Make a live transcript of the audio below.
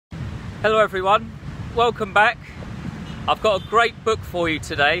Hello everyone, welcome back. I've got a great book for you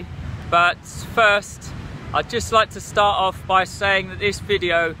today, but first I'd just like to start off by saying that this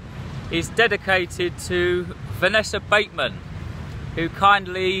video is dedicated to Vanessa Bateman, who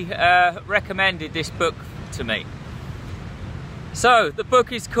kindly recommended this book to me. So the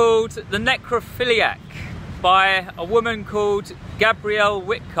book is called The Necrophiliac by a woman called Gabrielle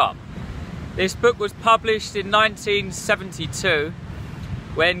Wittkop. This book was published in 1972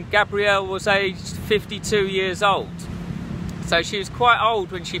 when Gabrielle was aged 52 years old. So she was quite old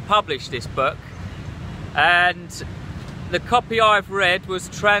when she published this book, and the copy I've read was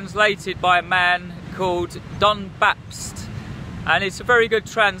translated by a man called Don Bapst, and it's a very good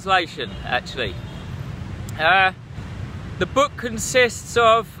translation actually. The book consists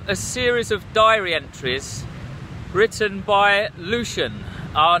of a series of diary entries written by Lucian,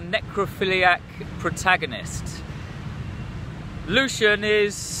 our necrophiliac protagonist. Lucian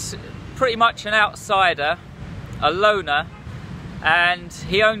is pretty much an outsider, a loner, and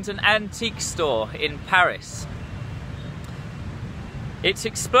he owns an antique store in Paris. It's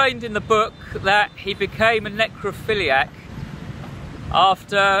explained in the book that he became a necrophiliac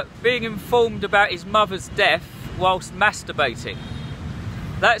after being informed about his mother's death whilst masturbating.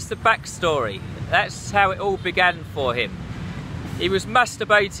 That's the backstory. That's how it all began for him. He was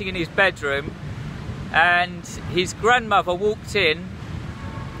masturbating in his bedroom, and his grandmother walked in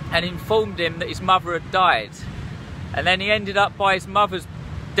and informed him that his mother had died, and then he ended up by his mother's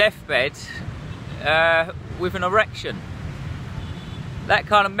deathbed with an erection. That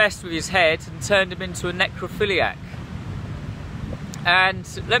kind of messed with his head and turned him into a necrophiliac. And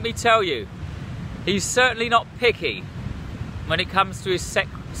let me tell you, he's certainly not picky when it comes to his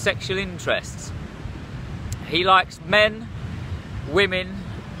sexual interests. He likes men, women,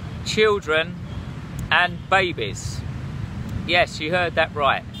 children and babies. Yes, you heard that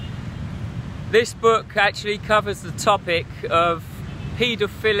right. This book actually covers the topic of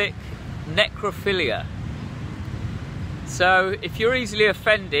paedophilic necrophilia. So if you're easily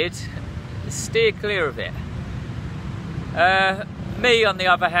offended, steer clear of it. Me, on the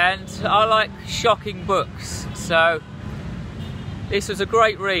other hand, I like shocking books, so this was a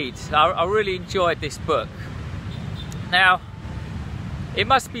great read. I really enjoyed this book. Now, it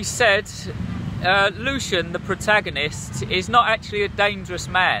must be said, Lucian, the protagonist, is not actually a dangerous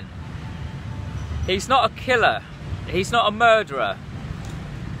man. He's not a killer, he's not a murderer.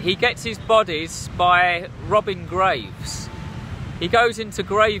 He gets his bodies by robbing graves. He goes into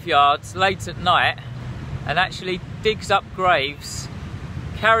graveyards late at night and actually digs up graves,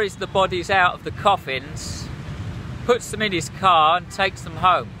 carries the bodies out of the coffins, puts them in his car and takes them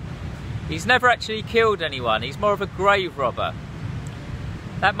home. He's never actually killed anyone, he's more of a grave robber.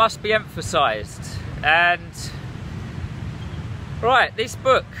 That must be emphasised. And right, this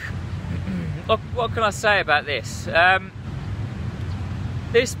book, what can I say about this?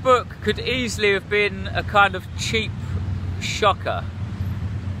 This book could easily have been a kind of cheap shocker.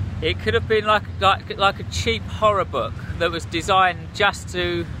 It could have been like a cheap horror book that was designed just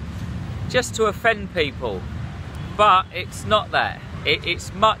to offend people. But it's not that.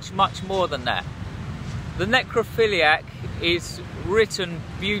 It's much more than that. The Necrophiliac is written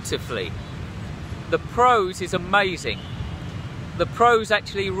beautifully. The prose is amazing. The prose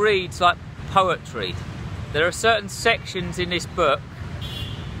actually reads like poetry. There are certain sections in this book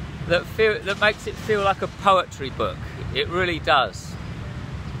that makes it feel like a poetry book. It really does.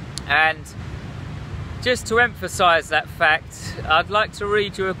 And just to emphasize that fact, I'd like to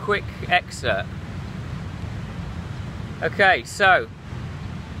read you a quick excerpt. Okay, so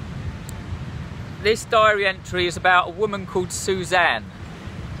this diary entry is about a woman called Suzanne.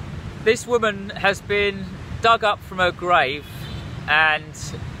 This woman has been dug up from her grave, and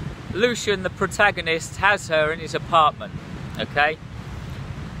Lucian, the protagonist, has her in his apartment. Okay?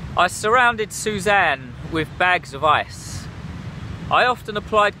 I surrounded Suzanne with bags of ice. I often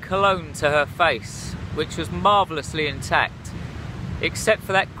applied cologne to her face, which was marvellously intact, except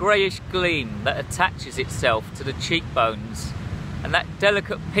for that greyish gleam that attaches itself to the cheekbones and that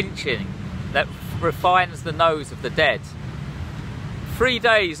delicate pinching that refines the nose of the dead. 3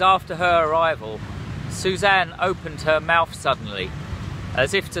 days after her arrival, Suzanne opened her mouth suddenly,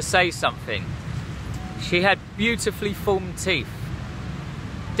 as if to say something. She had beautifully formed teeth.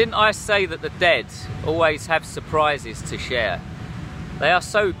 Didn't I say that the dead always have surprises to share? They are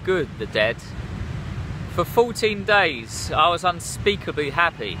so good, the dead. For 14 days, I was unspeakably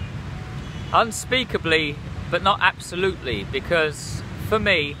happy. Unspeakably, but not absolutely, because, for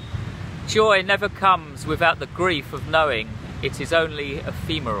me, joy never comes without the grief of knowing it is only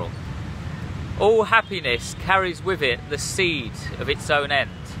ephemeral. All happiness carries with it the seed of its own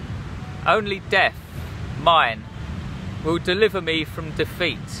end. Only death, mine, will deliver me from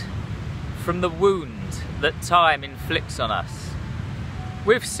defeat, from the wound that time inflicts on us.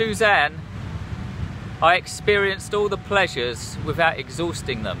 With Suzanne, I experienced all the pleasures without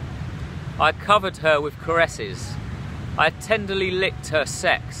exhausting them. I covered her with caresses. I tenderly licked her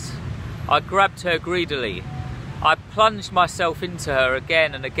sex. I grabbed her greedily. I plunged myself into her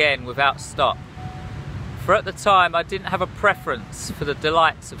again and again without stop. For at the time I didn't have a preference for the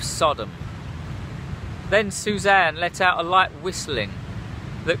delights of Sodom. Then Suzanne let out a light whistling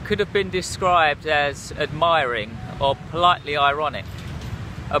that could have been described as admiring or politely ironic.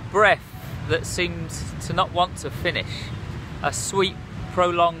 A breath that seemed to not want to finish. A sweet,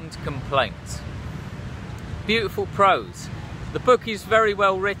 prolonged complaint. Beautiful prose. The book is very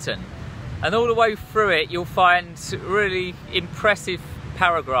well written, and all the way through it you'll find really impressive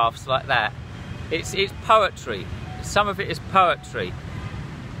paragraphs like that. It's poetry. Some of it is poetry.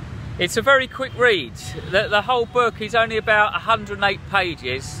 It's a very quick read. The whole book is only about 108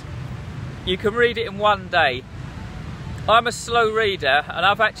 pages. You can read it in one day. I'm a slow reader, and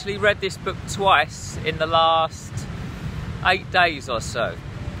I've actually read this book twice in the last 8 days or so.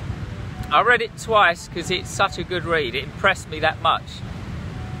 I read it twice because it's such a good read. It impressed me that much.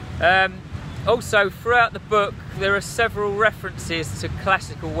 Also, throughout the book there are several references to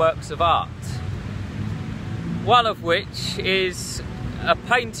classical works of art. One of which is a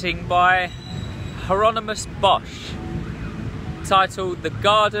painting by Hieronymus Bosch titled The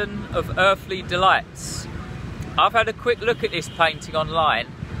Garden of Earthly Delights. I've had a quick look at this painting online,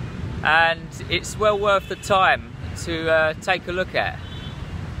 and it's well worth the time to take a look at.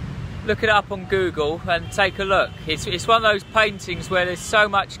 Look it up on Google and take a look. It's one of those paintings where there's so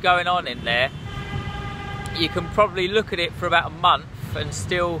much going on in there. You can probably look at it for about a month and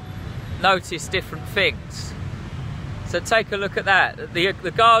still notice different things. So take a look at that.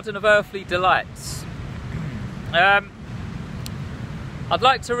 The Garden of Earthly Delights. I'd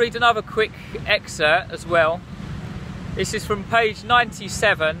like to read another quick excerpt as well. This is from page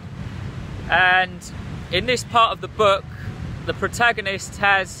 97, and in this part of the book the protagonist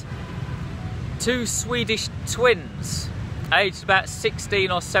has two Swedish twins aged about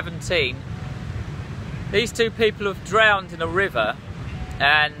 16 or 17. These two people have drowned in a river,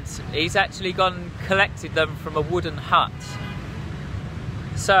 and he's actually gone and collected them from a wooden hut.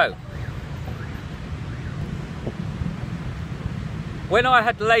 So, when I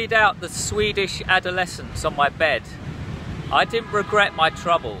had laid out the Swedish adolescents on my bed, I didn't regret my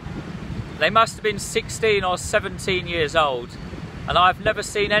trouble. They must have been 16 or 17 years old, and I've never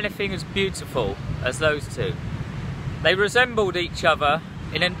seen anything as beautiful as those two. They resembled each other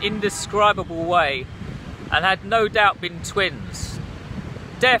in an indescribable way and had no doubt been twins.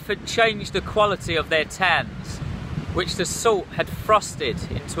 Death had changed the quality of their tans, which the salt had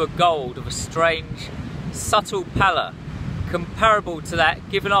frosted into a gold of a strange, subtle pallor, comparable to that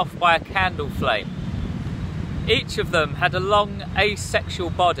given off by a candle flame. Each of them had a long, asexual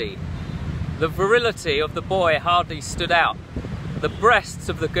body. The virility of the boy hardly stood out. The breasts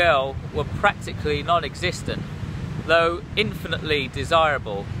of the girl were practically non-existent, though infinitely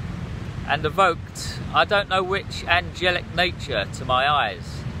desirable, and evoked I don't know which angelic nature to my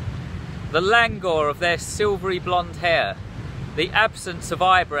eyes. The languor of their silvery blonde hair, the absence of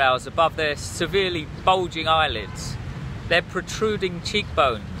eyebrows above their severely bulging eyelids, their protruding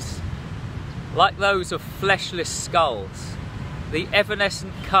cheekbones, like those of fleshless skulls, the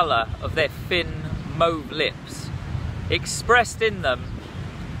evanescent colour of their thin mauve lips, expressed in them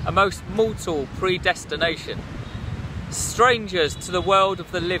a most mortal predestination. Strangers to the world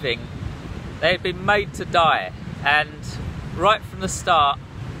of the living, they had been made to die, and right from the start,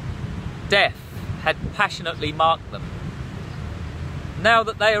 death had passionately marked them. Now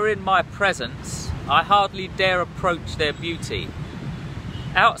that they are in my presence, I hardly dare approach their beauty.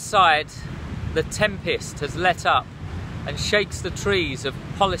 Outside, the tempest has let up and shakes the trees of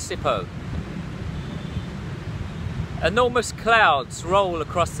Polysipo. Enormous clouds roll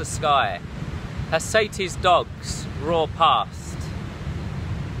across the sky. Hasati's dogs roar past.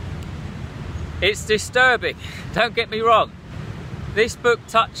 It's disturbing, don't get me wrong. This book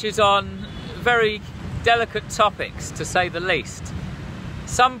touches on very delicate topics, to say the least.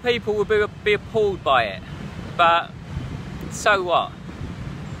 Some people will be appalled by it, but so what?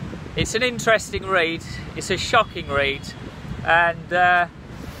 It's an interesting read, it's a shocking read, and I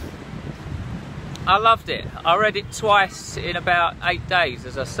loved it. I read it twice in about 8 days,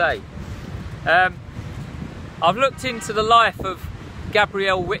 as I say. I've looked into the life of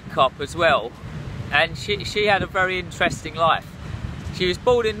Gabrielle Wittkop as well, and she had a very interesting life. She was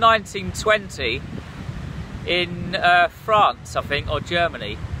born in 1920 in France, I think, or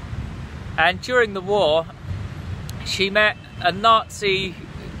Germany, And during the war, she met a Nazi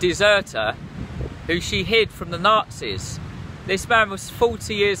deserter who she hid from the Nazis. This man was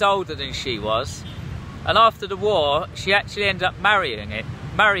 40 years older than she was, and after the war she actually ended up marrying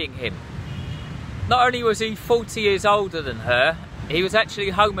him. Not only was he 40 years older than her, he was actually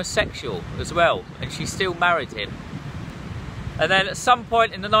homosexual as well, and she still married him. And then at some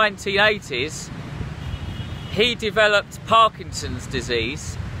point in the 1980s, he developed Parkinson's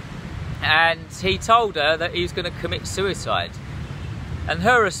disease, and he told her that he was going to commit suicide. And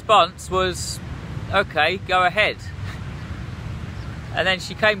her response was, okay, go ahead. And then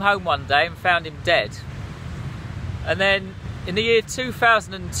she came home one day and found him dead. And then in the year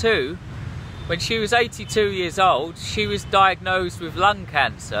 2002, when she was 82 years old, she was diagnosed with lung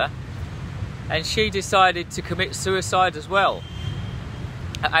cancer, and she decided to commit suicide as well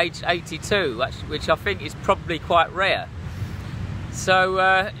at age 82, which I think is probably quite rare.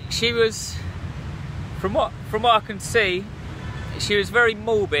 So she was, from what I can see, she was very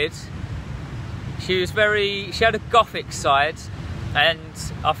morbid. She had a gothic side,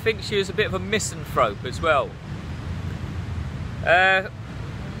 and I think she was a bit of a misanthrope as well.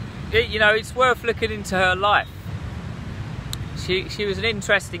 You know, it's worth looking into her life. She was an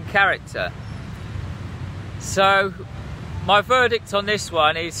interesting character. So my verdict on this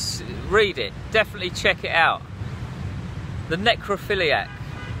one is read it. Definitely check it out. The Necrophiliac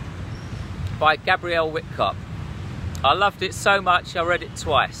by Gabrielle Wittkop. I loved it so much I read it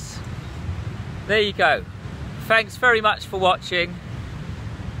twice. There you go. Thanks very much for watching.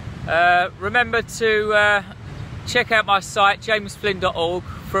 Remember to check out my site jamesflynn.org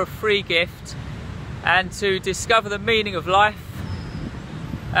for a free gift and to discover the meaning of life.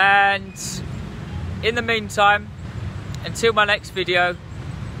 And in the meantime, until my next video,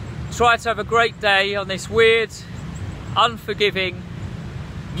 try to have a great day on this weird, unforgiving,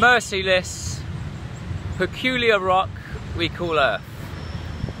 merciless, peculiar rock we call Earth.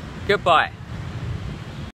 Goodbye.